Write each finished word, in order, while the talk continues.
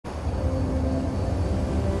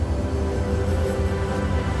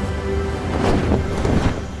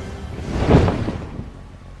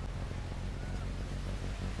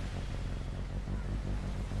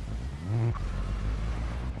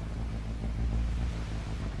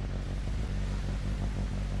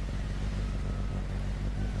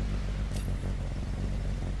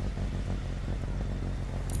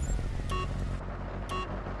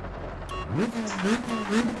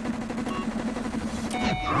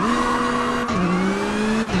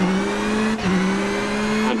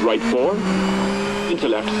And right 4, into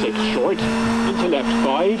left 6 short, into left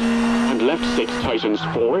 5, and left 6 tightens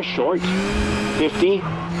 4 short, 50,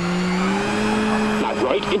 flat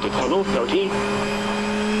right into tunnel 30,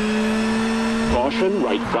 caution,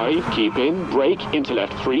 right 5, keep in, brake, into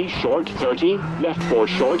left 3, short, 30, left 4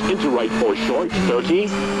 short, into right 4 short, 30,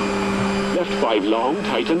 left 5 long,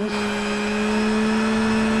 tightens,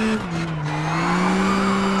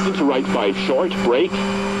 into right 5 short, brake,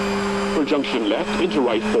 for junction left, into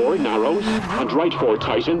right 4, narrows, and right 4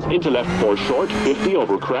 tightens, into left 4 short, 50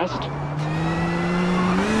 over crest,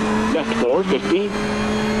 left 4, 50,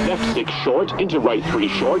 left 6 short, into right 3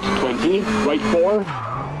 short, 20, right 4,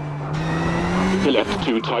 into left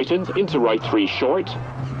 2 tightens, into right 3 short,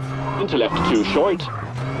 into left 2 short,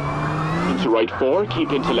 into right 4,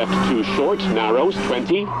 keep into left 2 short, narrows,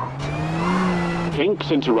 20,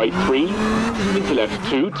 pinks into right 3, into left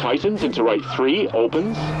 2, tightens, into right 3,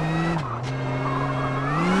 opens,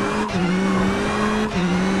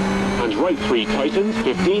 and right 3 tightens,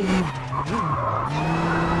 50,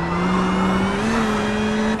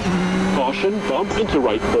 caution, bump, into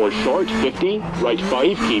right 4 short, 50, right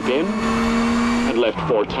 5, keep in, and left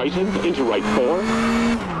 4 tightens, into right 4,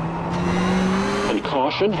 and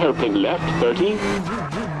caution, hairpin left, 30,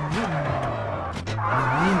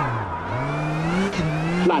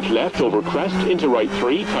 flat left over crest, into right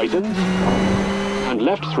 3, tightens, and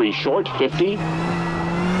left 3 short, 50,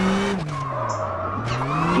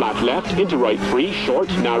 flat left, into right 3, short,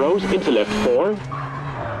 narrows, into left 4,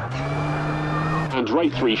 and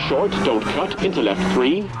right 3 short, don't cut, into left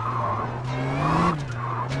 3,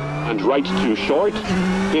 and right 2 short,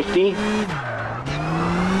 50,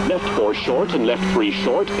 left 4 short and left 3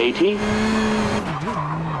 short, 80,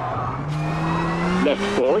 left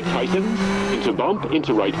 4 tightens, into bump,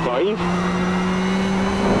 into right 5,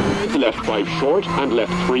 into left 5 short and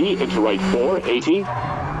left 3, into right 4, 80,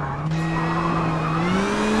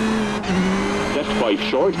 left 5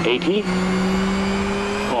 short, 80,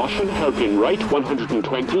 caution, hairpin right,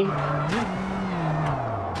 120,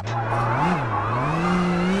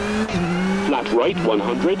 flat right,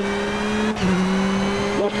 100,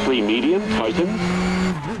 left 3 medium, tightens,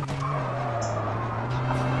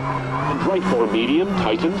 and right 4 medium,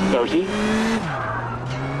 tightens, 30,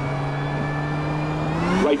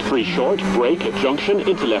 right 3 short, brake at junction,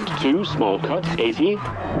 into left 2, small cut, 80,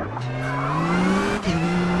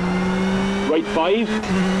 right 5,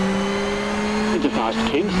 into fast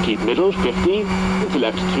kinks, keep middle, 50, into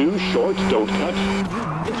left 2, short, don't cut,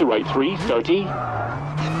 into right 3, 30,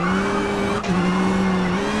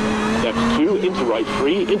 left 2, into right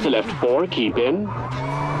 3, into left 4, keep in,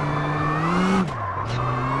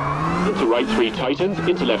 into right 3 tightens,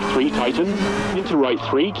 into left 3 tightens, into right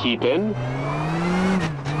 3, keep in,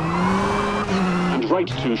 and right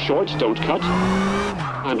 2 short, don't cut,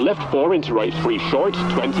 and left 4 into right 3 short,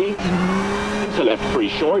 20, into left 3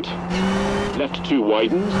 short, left 2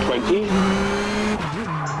 widens, 20,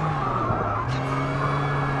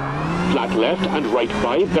 flat left and right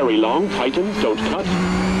 5, very long, tightens, don't cut,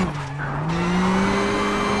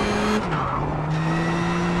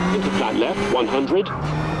 into flat left, 100,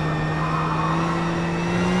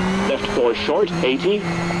 left 4 short, 80,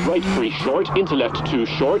 right 3 short, into left 2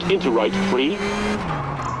 short, into right 3,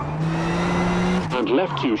 and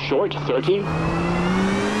left 2 short, 30,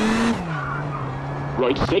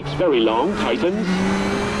 right 6, very long, tightens,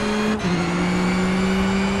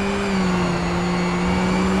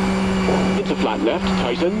 into flat left,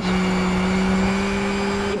 tightens,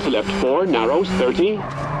 into left 4, narrows, 30,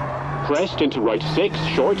 crest into right 6,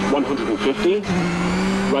 short, 150,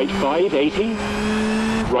 right 5, 80,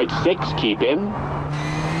 right 6, keep in,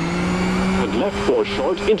 and left 4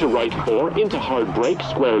 short, into right 4, into hard brake,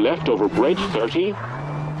 square left over bridge, 30,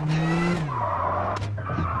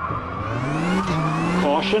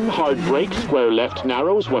 caution, hard brake, square left,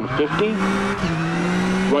 narrows, 150,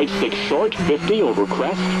 right 6 short, 50 over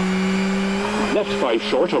crest, left 5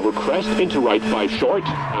 short over crest, into right 5 short,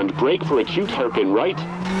 and brake for acute hairpin right,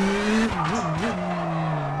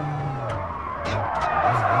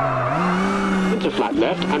 into flat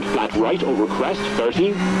left and flat right over crest,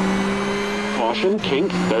 30, caution,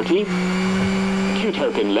 kink, 30, acute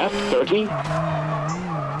hairpin left, 30,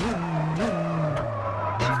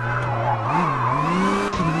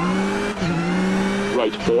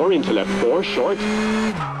 right 4 into left 4 short,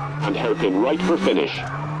 and hairpin right for finish.